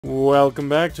Welcome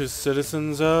back to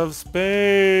Citizens of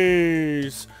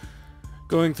Space!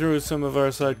 Going through some of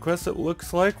our side quests, it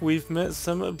looks like we've met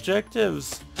some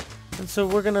objectives. And so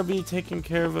we're gonna be taking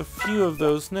care of a few of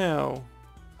those now.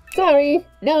 Sorry,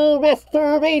 no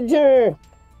Master Ranger!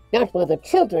 Not while the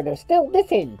children are still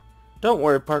missing. Don't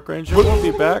worry, Park Ranger, we'll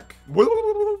be back.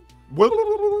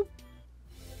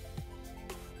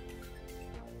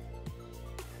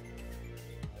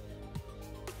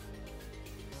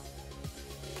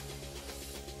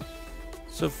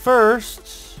 So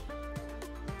first,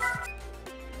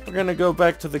 we're gonna go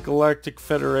back to the Galactic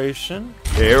Federation.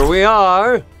 Here we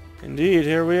are! Indeed,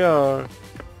 here we are.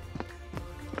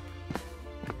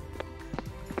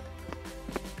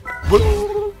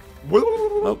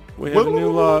 Oh, we have a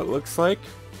new law, it looks like.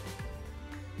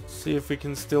 See if we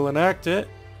can still enact it.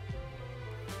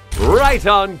 Right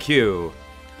on cue.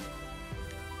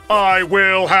 I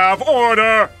will have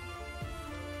order!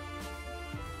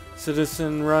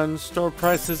 Citizen-run store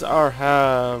prices are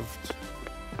halved.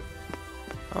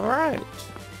 Alright.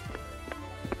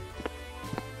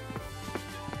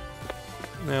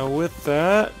 Now with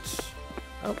that...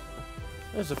 Oh,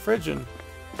 there's a Phrygian.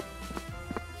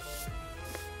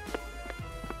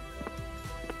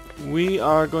 We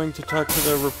are going to talk to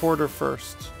the reporter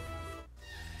first.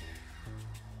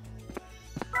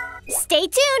 Stay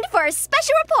tuned for a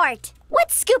special report! What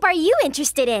scoop are you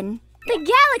interested in? The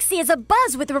galaxy is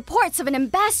abuzz with reports of an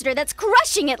ambassador that's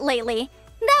crushing it lately.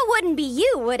 That wouldn't be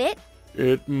you, would it?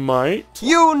 It might.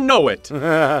 You know it! Wow,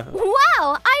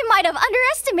 I might have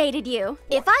underestimated you.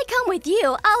 If I come with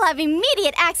you, I'll have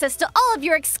immediate access to all of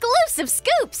your exclusive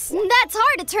scoops. That's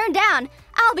hard to turn down.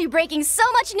 I'll be breaking so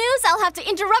much news, I'll have to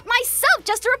interrupt myself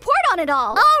just to report on it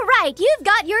all. All right, you've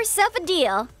got yourself a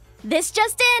deal. This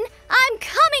just in, I'm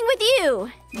coming with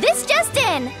you. This just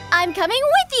in, I'm coming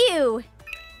with you.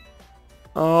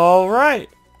 Alright,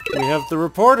 we have the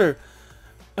reporter.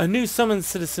 A new summoned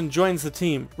citizen joins the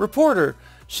team. Reporter.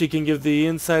 She can give the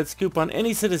inside scoop on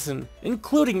any citizen,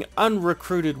 including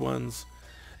unrecruited ones.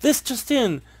 This just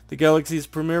in. The galaxy's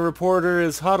premier reporter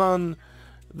is hot on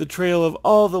the trail of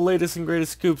all the latest and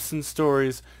greatest scoops and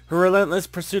stories. Her relentless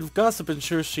pursuit of gossip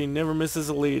ensures she never misses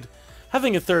a lead.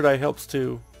 Having a third eye helps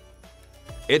too.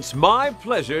 It's my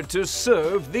pleasure to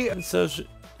serve the... And so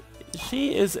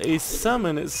she is a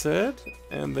summon, it said.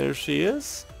 And there she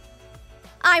is.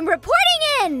 I'm reporting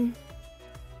in!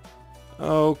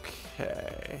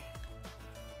 Okay.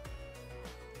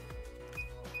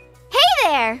 Hey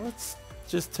there! Let's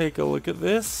just take a look at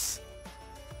this.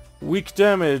 Weak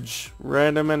damage,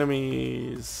 random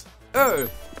enemies.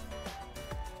 Earth.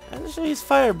 And she's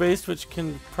fire-based, which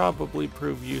can probably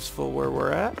prove useful where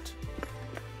we're at.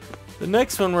 The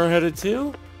next one we're headed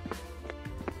to...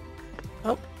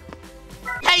 Oh.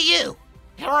 Hey you!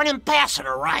 You're an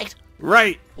ambassador, right?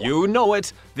 Right! You know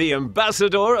it. The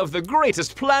ambassador of the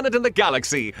greatest planet in the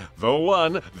galaxy. The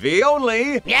one, the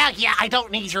only... Yeah, I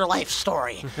don't need your life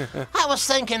story. I was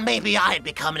thinking maybe I'd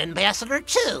become an ambassador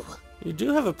too. You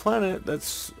do have a planet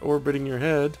that's orbiting your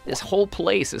head. This whole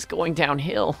place is going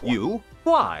downhill. You?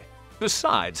 Why?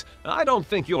 Besides, I don't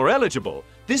think you're eligible.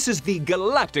 This is the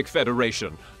Galactic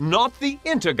Federation, not the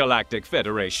Intergalactic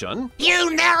Federation.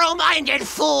 You narrow-minded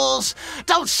fools!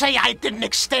 Don't say I didn't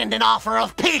extend an offer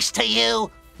of peace to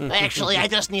you! Actually, I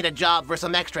just need a job for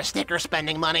some extra sticker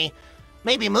spending money.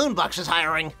 Maybe Moonbucks is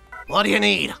hiring. What do you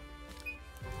need?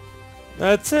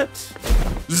 That's it.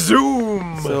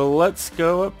 Zoom! So let's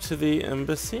go up to the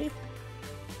embassy.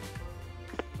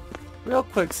 Real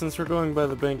quick, since we're going by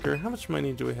the banker, how much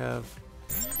money do we have?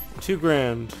 2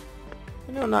 grand.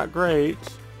 You know, not great.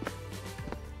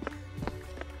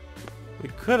 We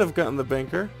could have gotten the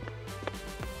banker.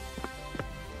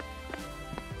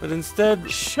 But instead...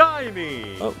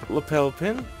 Shiny! Oh, lapel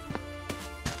pin.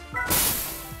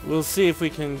 We'll see if we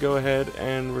can go ahead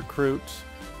and recruit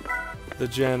the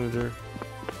janitor.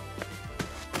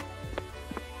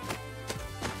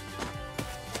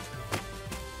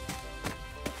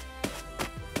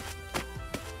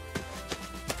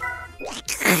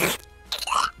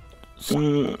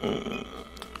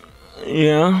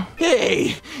 Yeah?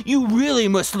 Hey, you really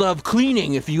must love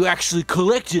cleaning if you actually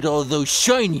collected all those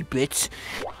shiny bits.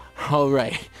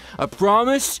 Alright, a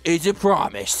promise is a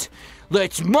promise.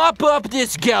 Let's mop up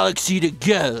this galaxy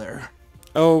together.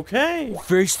 Okay.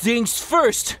 First things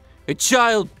first, a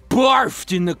child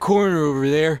barfed in the corner over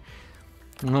there.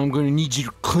 And I'm gonna need you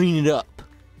to clean it up.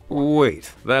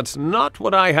 Wait, that's not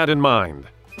what I had in mind.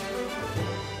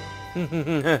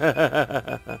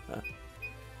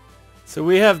 So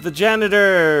we have the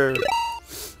janitor.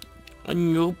 A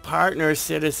new partner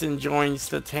citizen joins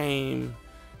the team.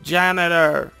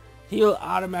 Janitor. He'll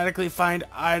automatically find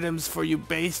items for you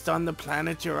based on the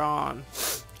planet you're on.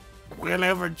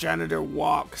 Whenever Janitor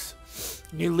walks,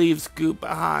 he leaves goop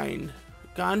behind.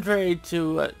 Contrary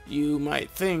to what you might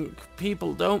think,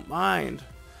 people don't mind.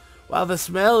 While the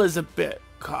smell is a bit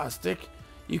caustic,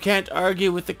 you can't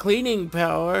argue with the cleaning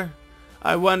power.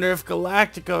 I wonder if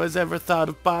Galactico has ever thought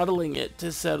of bottling it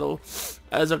to settle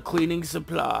as a cleaning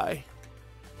supply.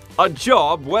 A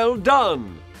job well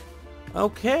done.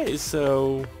 Okay,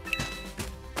 so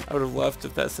I would have left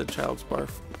if that said child's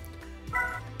barf.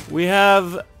 We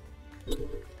have,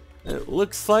 it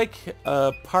looks like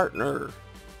a partner.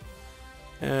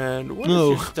 And what is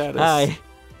your status? Hi.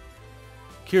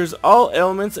 Cures all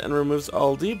ailments and removes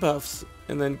all debuffs.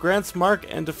 And then grants mark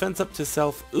and defense up to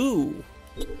self. Ooh.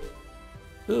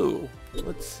 Ooh.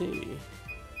 Let's see.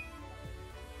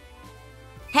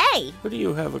 Hey! What do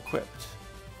you have equipped?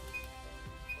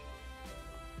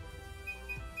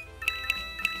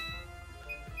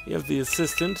 You have the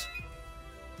assistant.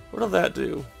 What'll that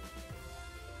do?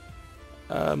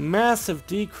 A massive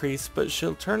decrease, but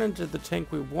she'll turn into the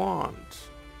tank we want.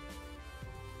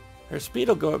 Her speed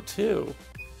will go up too.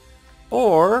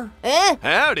 Or...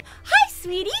 Howdy. Hi,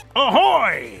 sweetie!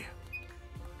 Ahoy!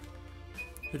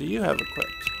 who do you have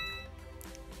equipped?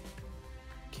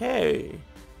 Okay.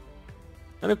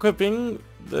 Unequipping,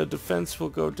 the defense will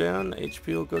go down,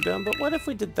 HP will go down, but what if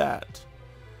we did that?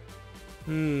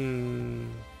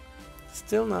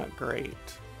 Still not great.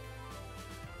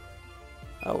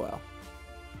 Oh well.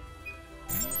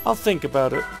 I'll think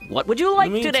about it. What would you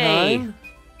like today? Meantime,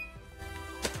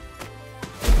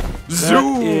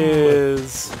 that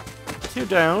is 2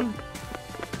 down.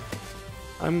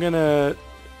 I'm gonna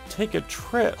take a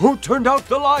trip Who turned out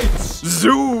the lights?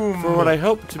 Zoom! for what I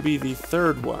hope to be the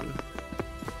 3rd one.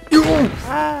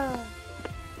 Ah.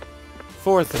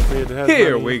 4th if we had had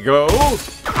Here money. we go.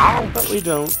 But we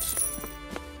don't.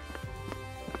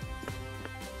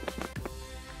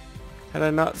 Had I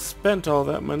not spent all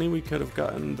that money, we could have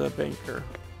gotten the banker.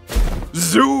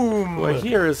 Zoom! What I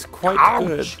hear is quite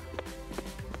good.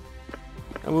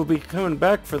 And we'll be coming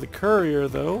back for the courier,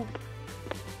 though.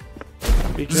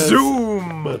 Because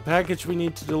Zoom! the package we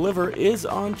need to deliver is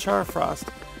on Charfrost.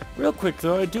 Real quick,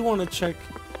 though, I do want to check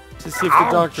to see if the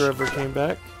doctor ever came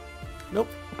back. Nope.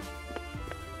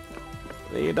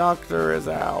 The doctor is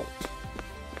out.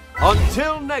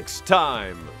 Until next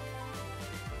time.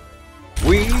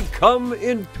 We come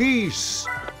in peace.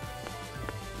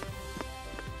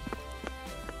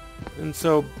 And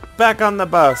so, back on the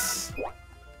bus.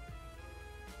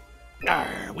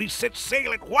 We set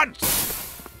sail at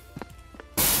once!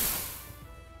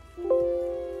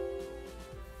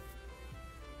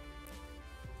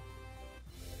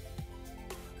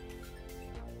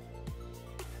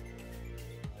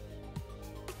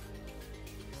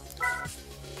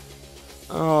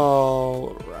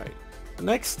 Alright. The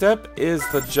next step is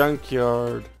the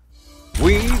junkyard.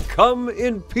 We come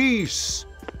in peace.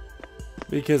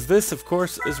 Because this, of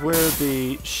course, is where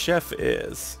the chef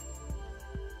is.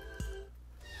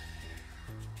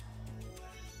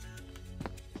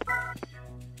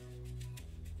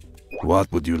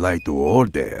 What would you like to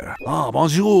order? Ah,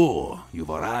 bonjour. You've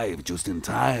arrived just in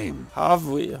time. Have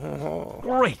we?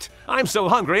 Great. I'm so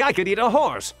hungry I could eat a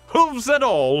horse. Hooves and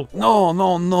all. No,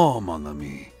 mon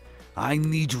ami. I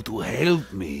need you to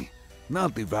help me,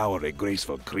 not devour a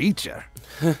graceful creature.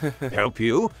 Help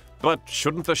you? But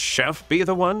shouldn't the chef be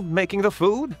the one making the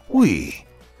food? Oui,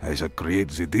 I shall create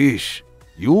the dish.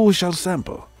 You shall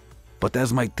sample. But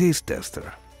as my taste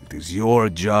tester, it is your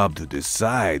job to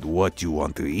decide what you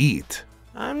want to eat.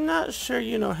 I'm not sure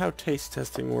you know how taste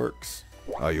testing works.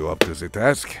 Are you up to the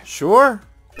task? Sure?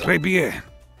 Très bien.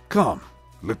 Come,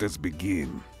 let us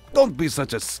begin. Don't be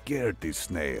such a scaredy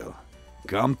snail.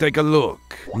 Come take a look.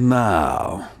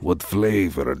 Now, what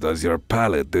flavor does your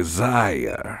palate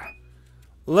desire?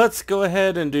 Let's go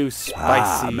ahead and do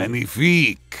spicy. Ah,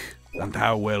 magnifique. And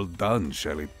how well done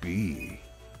shall it be?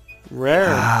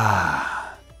 Rare.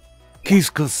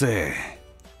 Qu'est-ce que c'est?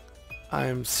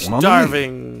 I'm Mon ami,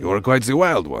 starving. You're quite the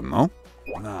wild one, no?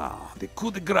 Now, the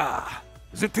coup de grace.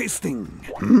 The tasting.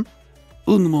 Hmm?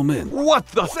 Un moment. What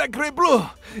the? Sacre bleu!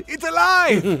 It's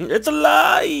alive! It's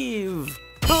alive!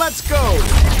 Let's go.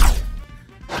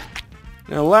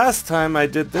 Now, last time I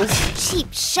did this...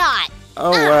 Cheap shot!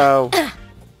 Oh, wow.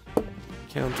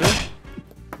 Counter.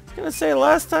 I was gonna say,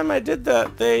 last time I did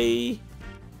that, they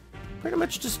pretty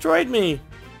much destroyed me.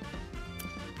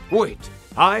 Wait,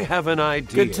 I have an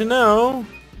idea. Good to know.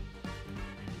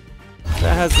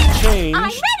 That hasn't changed.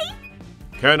 I'm ready!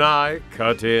 Can I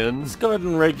cut in? Let's go ahead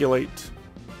and regulate.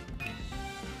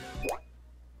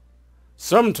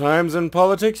 Sometimes in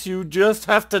politics you just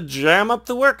have to jam up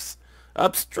the works.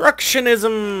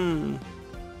 Obstructionism!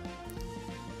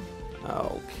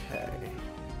 Okay.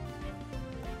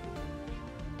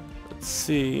 Let's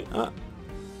see.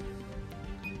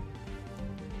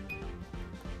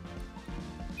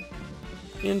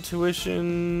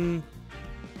 Intuition.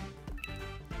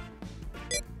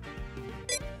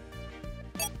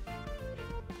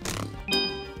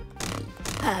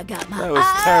 I got my That was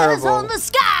eyes terrible. on the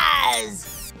skies.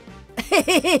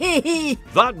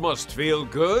 That must feel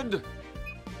good.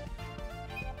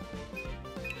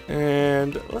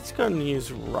 And let's go and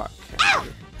use rock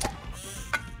candy.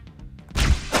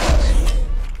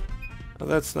 Oh,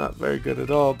 that's not very good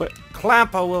at all, but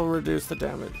Clappa will reduce the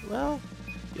damage. Well,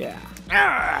 yeah.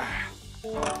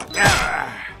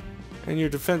 And your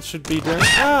defense should be done.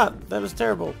 Ah, that was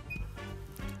terrible.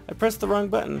 I pressed the wrong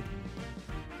button.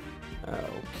 Okay.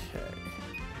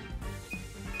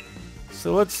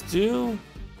 So let's do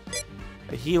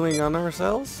a healing on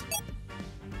ourselves.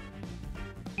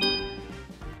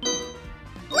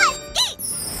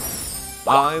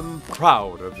 I'm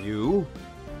proud of you.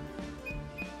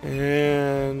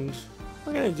 And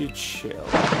we're gonna do chill.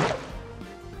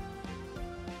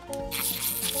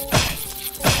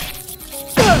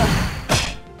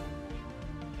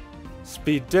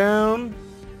 Speed down.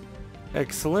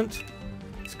 Excellent.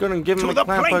 Let's go and give him To a the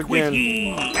clap plank with again.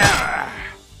 ye!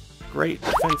 Great,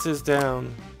 defense is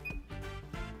down.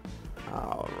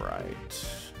 Alright.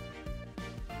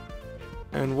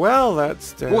 And well,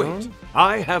 that's down. Wait,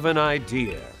 I have an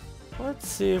idea. Let's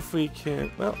see if we can...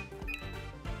 Well...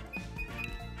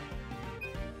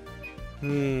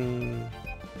 We're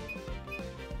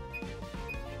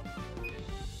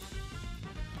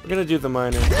gonna do the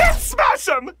miner. Let's smash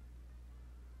him!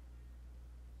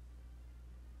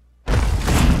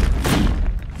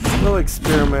 We'll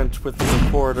experiment with the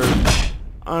reporter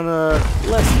on a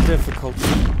less difficult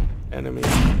enemy.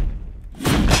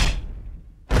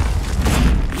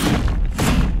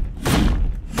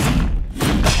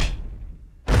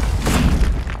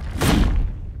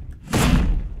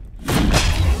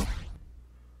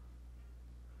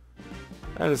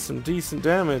 That is some decent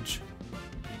damage.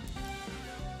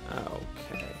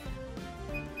 Okay.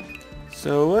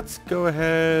 So let's go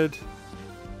ahead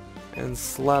and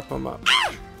slap him up.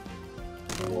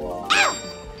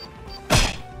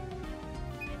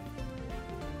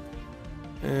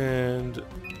 And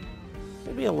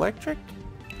maybe electric?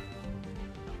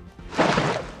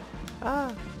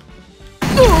 Ah.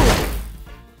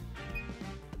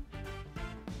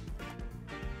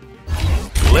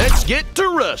 Let's get to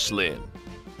rustling.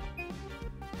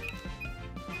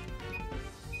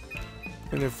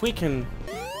 And if we can...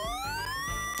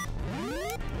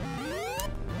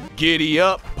 Giddy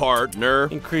up, partner.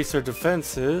 increase our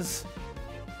defenses.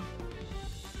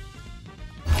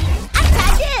 I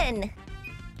tagged in.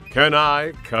 Can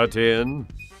I cut in?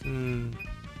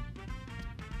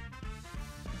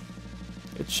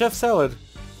 It's chef salad,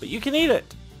 but you can eat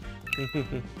it.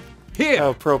 Here.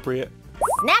 How appropriate.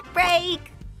 Snack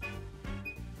break.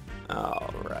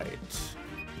 All right.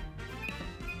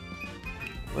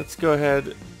 Let's go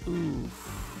ahead. Ooh.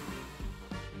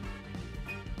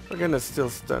 We're gonna steal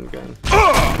stun gun.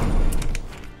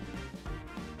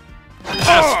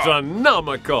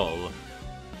 Astronomical.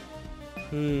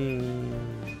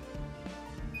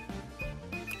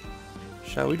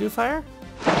 Shall we do fire?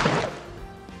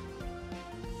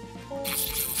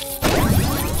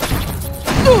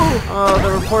 Oh,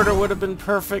 the reporter would have been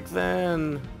perfect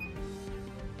then.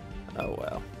 Oh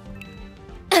well.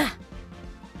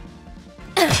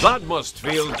 That must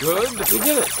feel good. We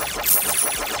did it.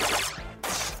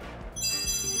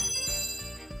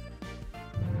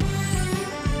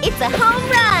 It's a home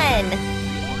run.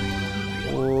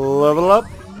 Level up.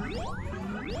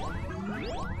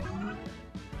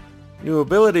 New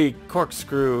ability,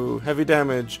 corkscrew, heavy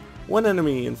damage. One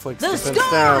enemy inflicts The defense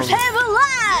stars down. have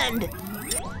aligned.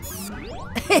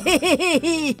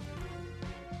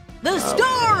 The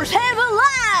stars have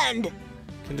aligned.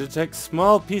 Can detect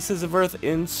small pieces of Earth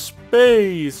in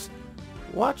space.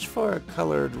 Watch for a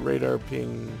colored radar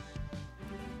ping.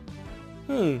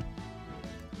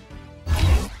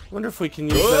 Wonder if we can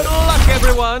use Good that. luck,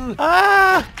 everyone.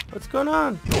 Ah! What's going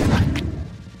on?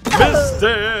 Missed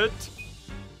it.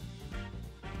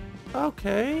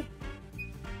 Okay.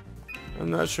 I'm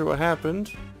not sure what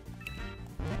happened.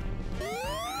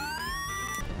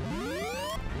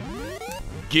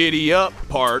 Giddy up,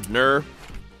 partner.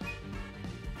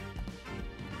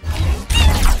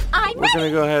 We're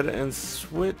gonna go ahead and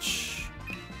switch.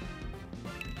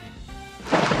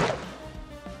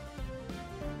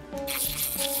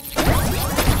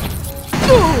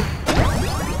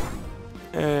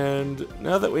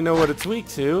 Now that we know what it's weak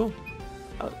to...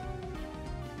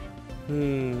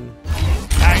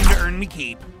 Time to earn me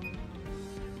keep.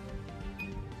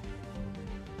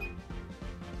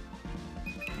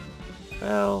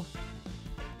 Well...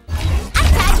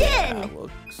 Attack in! we'll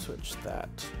switch that.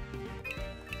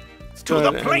 Let's To go the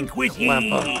ahead and plank with ye!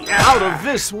 clamp up. Out of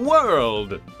this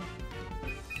world!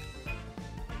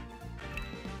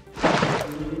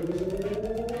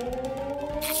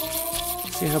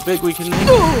 See how big we can make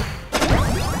it.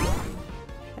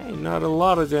 Hey, not a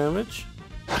lot of damage.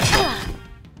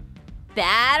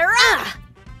 Batter up!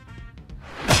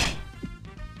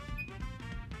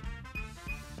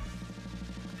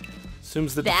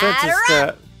 Assumes the defensive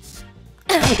Batter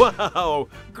stats. Wow!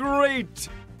 Great!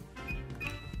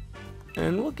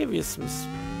 And we'll give you some...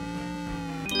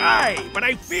 Aye, but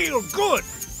I feel good.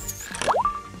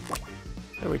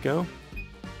 There we go.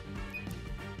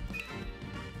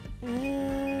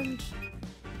 And...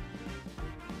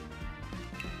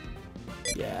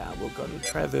 yeah, we'll go and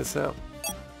try this out.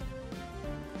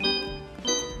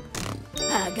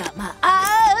 I got my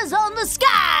eyes on the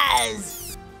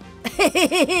skies!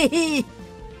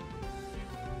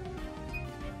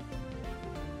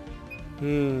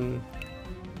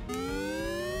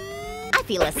 I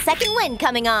feel a second wind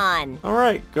coming on.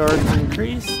 Alright, guards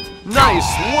increased.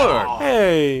 Nice work!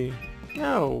 Hey!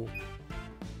 No.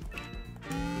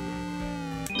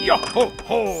 Yo ho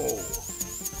ho!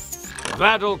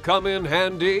 That'll come in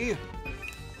handy.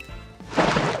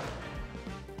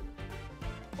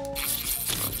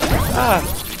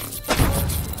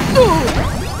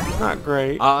 Not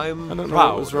great. I'm I don't know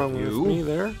proud what was wrong of with you. me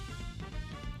there.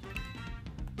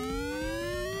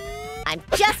 I'm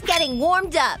just getting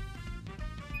warmed up.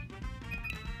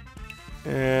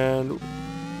 And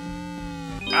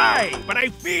Aye, but I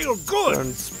feel good.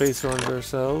 run space orange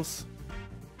ourselves.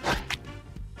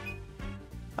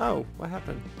 Oh, what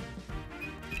happened?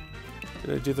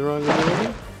 Did I do the wrong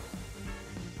ability?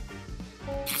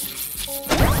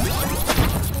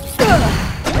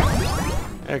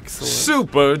 Excellent.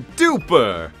 Super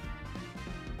duper!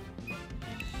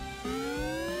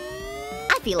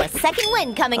 I feel a second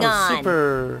wind coming on.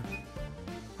 Super.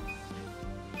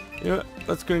 You know what?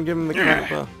 Let's go and give him the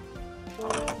kappa.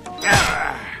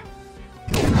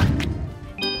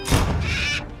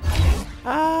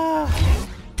 Ah!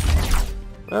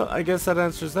 Well, I guess that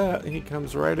answers that. He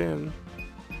comes right in.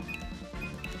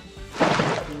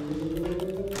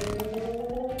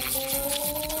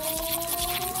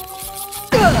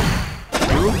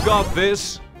 You got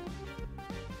this.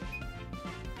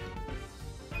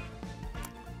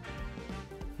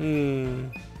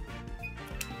 I'm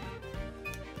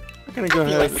gonna go I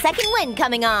feel a ahead second wind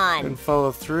coming on. and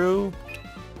follow through.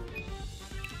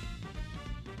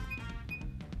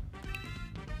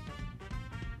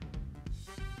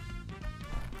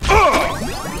 Oh.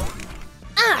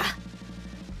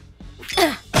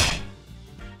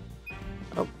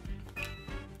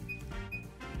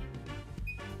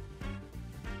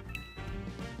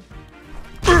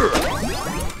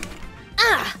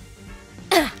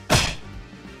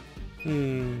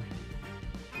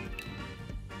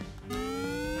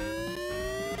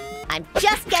 I'm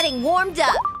just getting warmed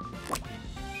up.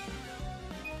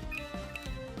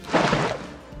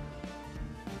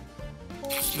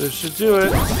 This should do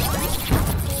it.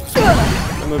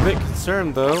 I'm a bit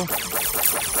concerned though.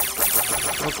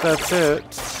 Hope that's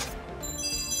it.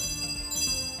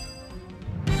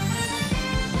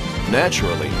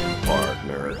 Naturally,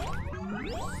 partner.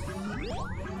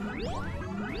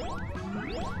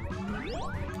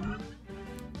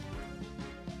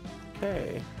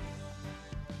 Okay.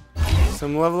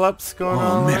 Some level ups going Oh,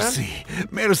 on. merci.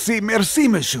 Merci, merci,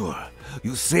 monsieur.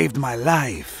 You saved my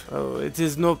life. Oh, it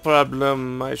is no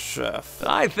problem, my chef.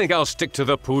 I think I'll stick to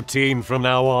the poutine from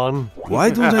now on. Why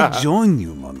don't I join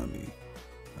you, mon ami?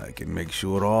 I can make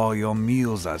sure all your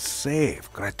meals are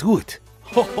safe, gratuit.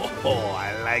 Oh,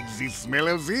 I like the smell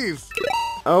of this.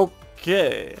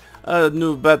 Okay. A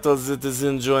new battle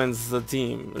citizen joins the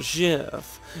team.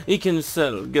 Chef. He can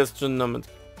sell gastronomic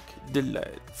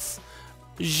delights.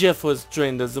 Jeff was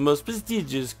trained at the most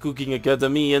prestigious cooking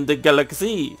academy in the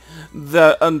galaxy,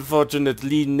 the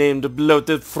unfortunately named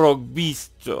Bloated Frog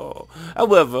Bistro.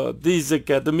 However, this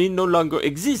academy no longer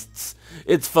exists.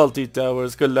 Its faulty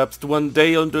towers collapsed one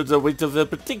day under the weight of a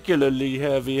particularly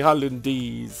heavy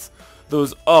Hollandaise.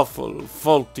 Those awful,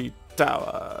 faulty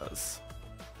towers.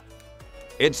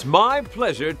 It's my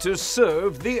pleasure to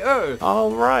serve the Earth.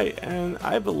 Alright, and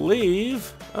I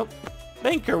believe... Oh,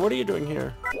 Banker, what are you doing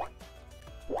here?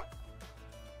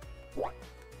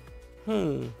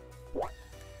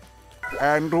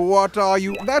 And what are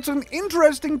you? That's an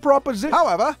interesting proposition.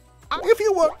 However, If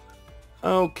you were...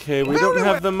 Okay, we don't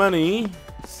have the money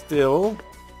still.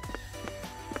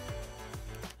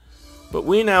 But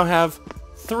we now have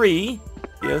 3.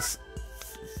 Yes.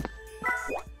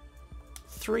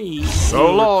 3.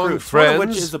 So long, recruits, friends. one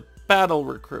of which is a battle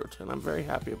recruit, and I'm very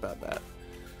happy about that.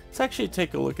 Let's actually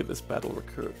take a look at this battle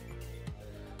recruit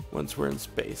once we're in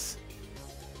space.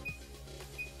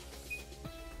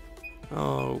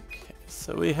 Okay,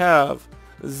 so we have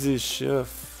the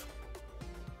chef.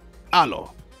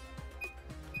 Allo.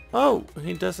 Oh,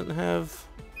 he doesn't have...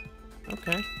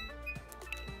 Okay.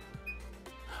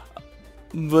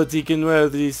 But he can wear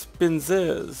these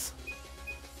pincers.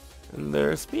 And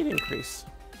their speed increase.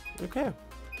 Okay.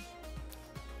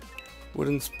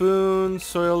 Wooden spoon,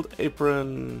 soiled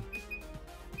apron.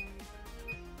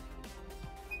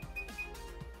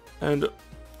 And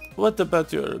what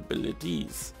about your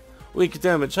abilities? Weak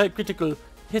damage, high critical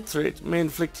hit rate, may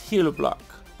inflict heal block.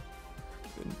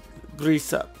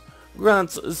 Grease up.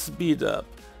 Grants speed up.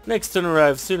 Next turn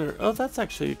arrives sooner. Oh, that's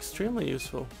actually extremely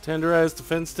useful. Tenderize,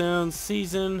 defense down,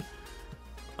 season.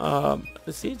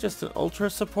 Is he just an ultra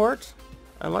support?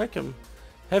 I like him.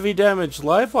 Heavy damage,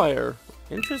 live wire.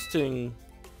 Interesting.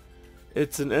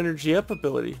 It's an energy up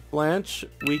ability. Blanch,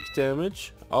 weak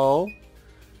damage, all.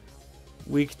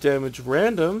 Weak damage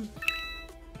random.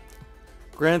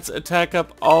 Grants attack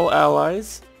up all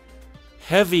allies.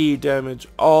 Heavy damage,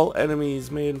 all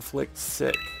enemies may inflict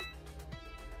sick.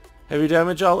 Heavy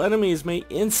damage, all enemies may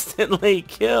instantly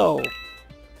kill.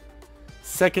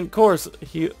 Second course,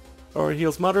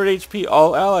 heals moderate HP,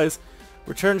 all allies.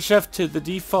 Return chef to the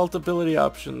default ability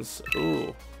options.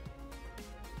 Ooh.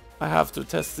 I have to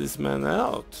test this man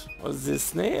out. Or this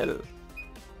snail.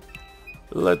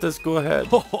 Let us go ahead.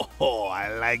 Oh,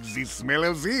 I like the smell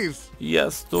of this.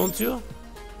 Yes, don't you?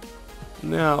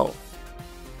 Now,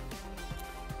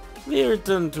 we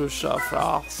return to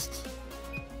Charfrost.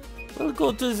 We'll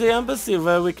go to the embassy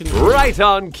where we can... Right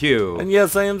on cue. And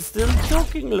yes, I am still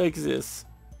talking like this.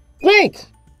 Great!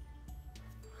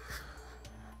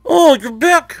 Oh, you're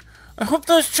back! I hope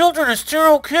those children are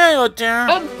still okay out there.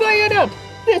 I'm fired up!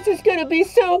 This is gonna be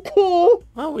so cool!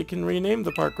 Well, we can rename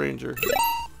the park ranger.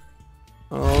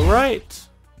 Alright.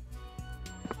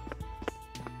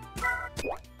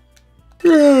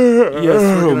 Yes,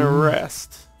 we're gonna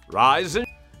rest. Rising.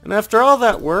 And after all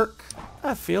that work,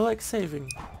 I feel like saving.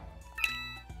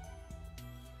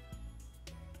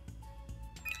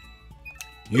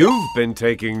 You've been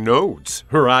taking notes,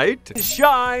 right?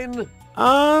 Shine.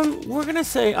 We're gonna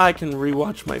say I can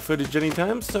rewatch my footage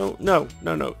anytime, so no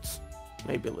notes.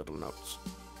 Maybe a little notes.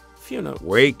 Few notes.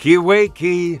 Wakey,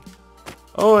 wakey.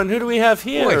 Oh, and who do we have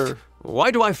here? Wait,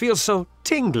 why do I feel so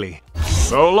tingly?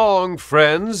 So long,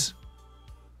 friends.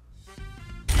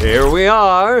 Here we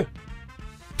are.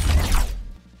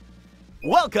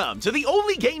 Welcome to the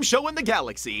only game show in the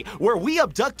galaxy where we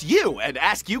abduct you and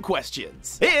ask you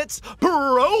questions. It's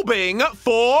Probing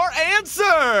for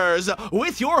Answers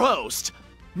with your host,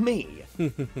 me.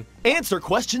 Answer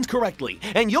questions correctly,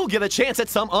 and you'll get a chance at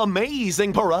some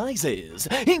amazing prizes,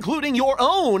 including your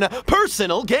own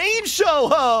personal game show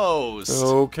host.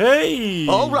 Okay.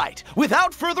 All right,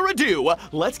 without further ado,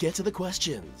 let's get to the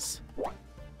questions.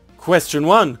 Question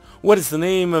 1. What is the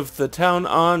name of the town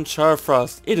on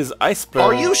Charfrost? It is Iceberg.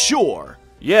 Are you sure?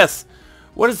 Yes.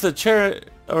 What does the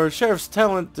sheriff's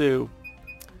talent do?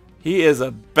 He is a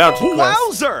bounty quest.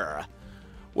 Wowzer!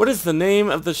 What is the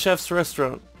name of the chef's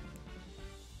restaurant?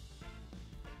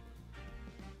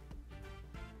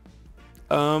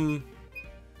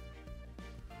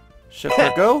 Chef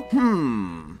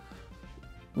Margot?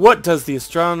 What does the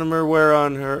astronomer wear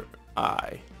on her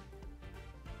eye?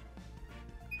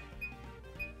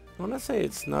 I want to say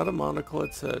it's not a monocle,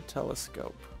 it's a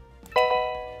telescope.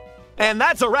 And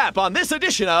that's a wrap on this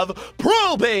edition of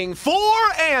Probing for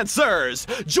Answers.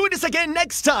 Join us again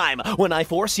next time when I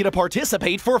force you to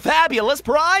participate for fabulous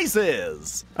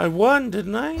prizes. I won,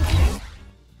 didn't I?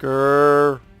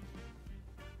 Grrr.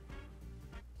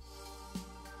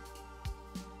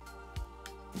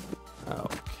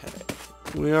 Okay.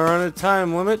 We are on a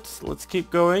time limit. Let's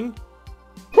keep going.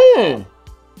 The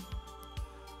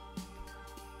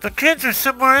kids are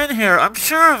somewhere in here, I'm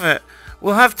sure of it.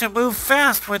 We'll have to move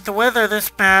fast with the weather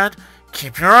this bad.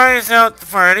 Keep your eyes out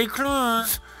for any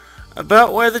clues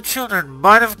about where the children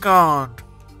might have gone.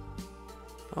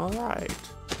 Alright.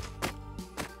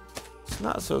 It's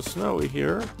not so snowy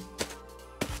here.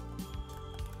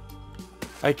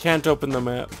 I can't open the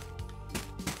map.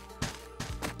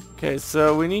 Okay,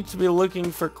 so we need to be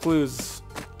looking for clues.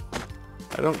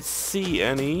 I don't see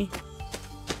any.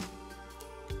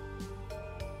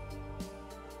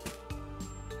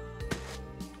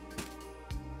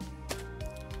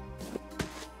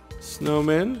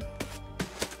 snowmen.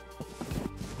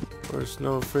 Or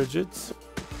snow frigids.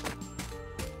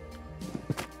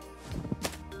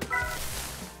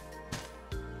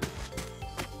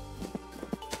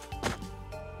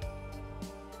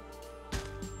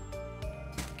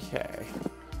 Okay.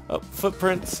 Oh,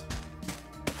 footprints.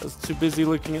 I was too busy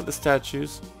looking at the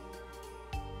statues.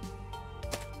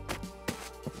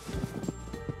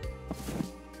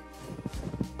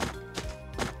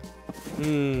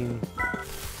 And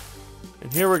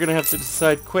here we're gonna have to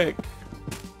decide quick.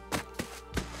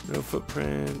 No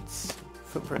footprints.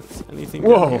 Footprints. Anything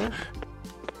down here?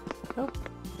 Nope.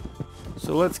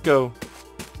 So let's go.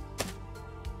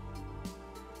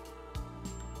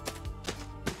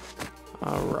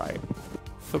 Alright.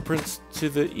 Footprints to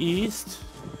the east.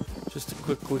 Just a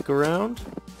quick look around.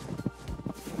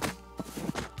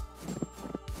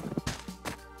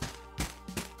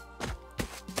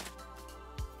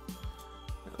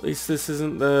 At least this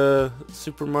isn't the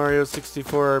Super Mario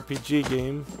 64 RPG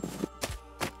game.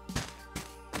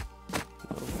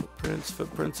 No footprints.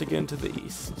 Footprints again to the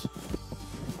east.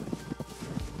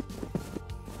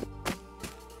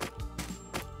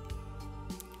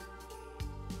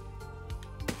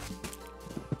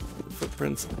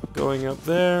 Footprints going up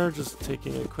there, just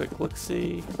taking a quick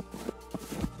look-see.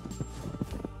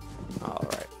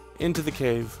 Alright, into the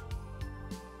cave.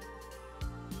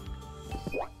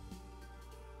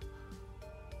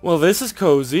 Well, this is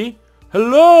cozy.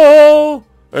 Hello?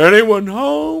 Anyone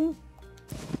home?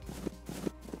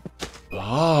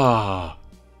 Ah.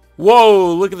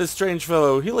 Whoa, look at this strange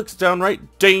fellow. He looks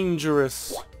downright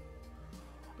dangerous.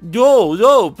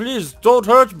 Yo, please, don't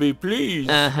hurt me, please.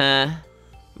 Uh-huh.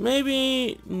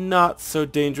 Maybe not so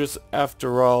dangerous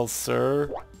after all,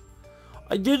 sir.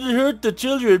 I didn't hurt the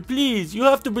children, please. You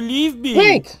have to believe me.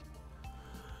 Wait!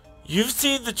 You've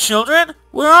seen the children?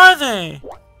 Where are they?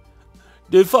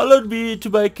 They followed me into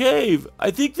my cave.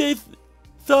 I think they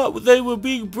thought they were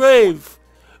being brave.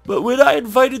 But when I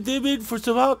invited them in for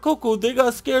some hot cocoa, they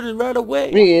got scared and ran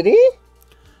away. Really?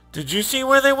 Did you see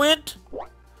where they went?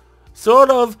 Sort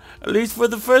of. At least for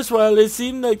the first while, it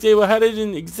seemed like they were headed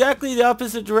in exactly the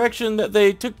opposite direction that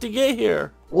they took to get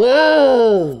here.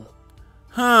 Whoa!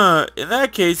 Huh. In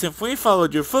that case, if we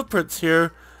followed your footprints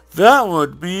here, that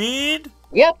would mean...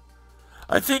 Yep.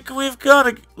 I think we've got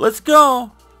it. Let's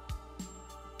go.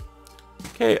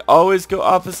 Okay, always go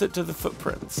opposite to the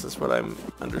footprints, is what I'm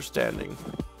understanding.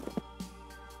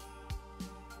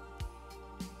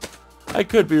 I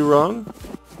could be wrong.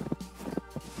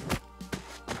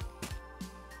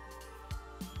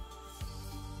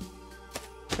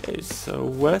 Okay, so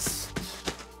west.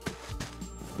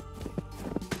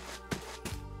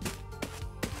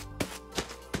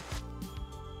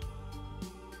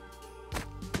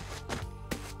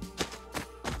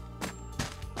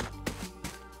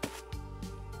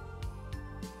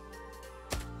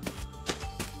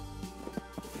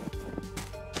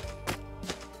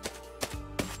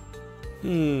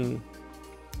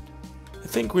 I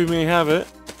think we may have it,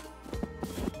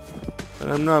 but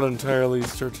I'm not entirely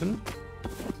certain.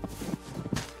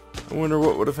 I wonder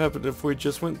what would have happened if we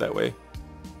just went that way.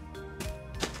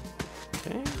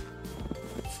 Okay.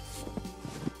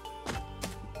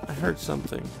 I heard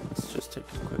something. Let's just take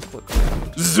a quick look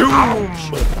around. Zoom!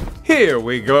 Ouch. Here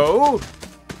we go.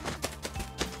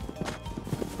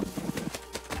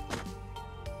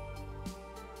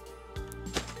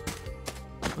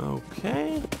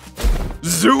 Okay.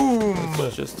 Zoom!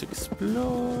 Let's just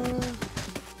explore.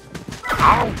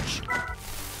 Ouch!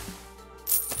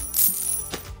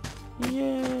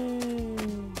 Yay!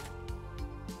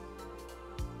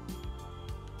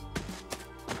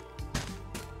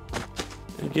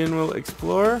 Again, we'll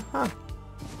explore. Huh.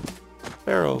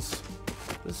 Barrels.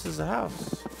 This is a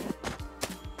house.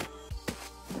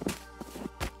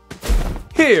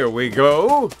 Here we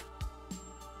go.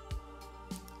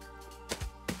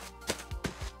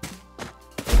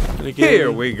 And again,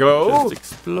 here we go. Just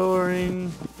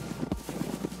exploring.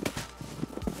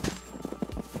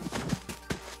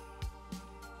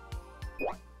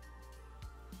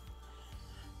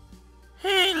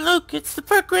 Hey, look, it's the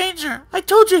park ranger. I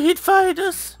told you he'd find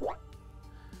us.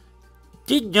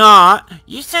 Did not.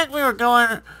 You said we were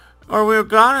going, or we were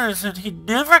goners, and he'd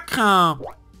never come.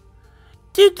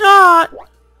 Did not.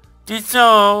 Did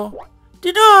so.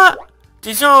 Did not.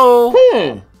 Did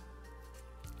so.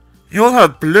 You'll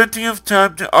have plenty of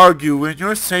time to argue when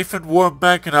you're safe and warm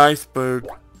back in Iceberg.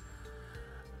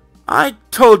 I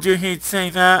told you he'd say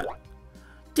that.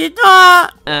 Did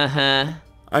not. Uh-huh.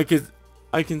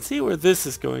 I can see where this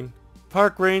is going.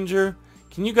 Park Ranger,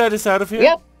 can you guide us out of here?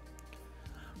 Yep.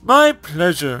 My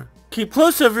pleasure. Keep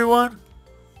close, everyone.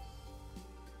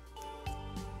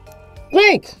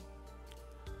 Great!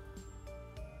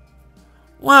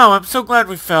 Wow, I'm so glad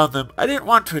we found them. I didn't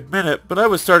want to admit it, but I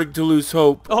was starting to lose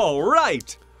hope. All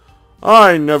right.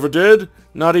 I never did.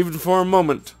 Not even for a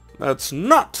moment. That's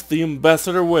not the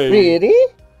ambassador way.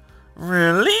 Really?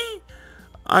 Really?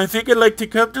 I think I'd like to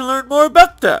come to learn more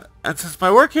about that. And since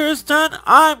my work here is done,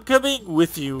 I'm coming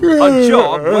with you. A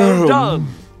job well done.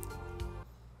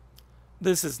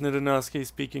 This is Ndonosci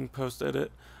speaking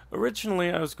post-edit.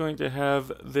 Originally, I was going to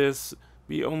have this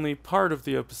be only part of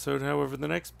the episode. However, the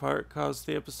next part caused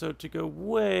the episode to go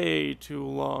way too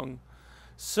long.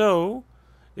 So,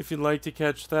 if you'd like to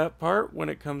catch that part when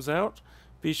it comes out,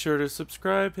 be sure to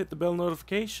subscribe, hit the bell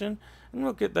notification, and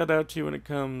we'll get that out to you when it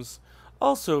comes.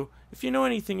 Also, if you know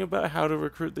anything about how to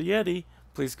recruit the Yeti,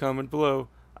 please comment below.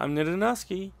 I'm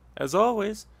Ndonosci. As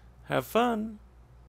always, have fun.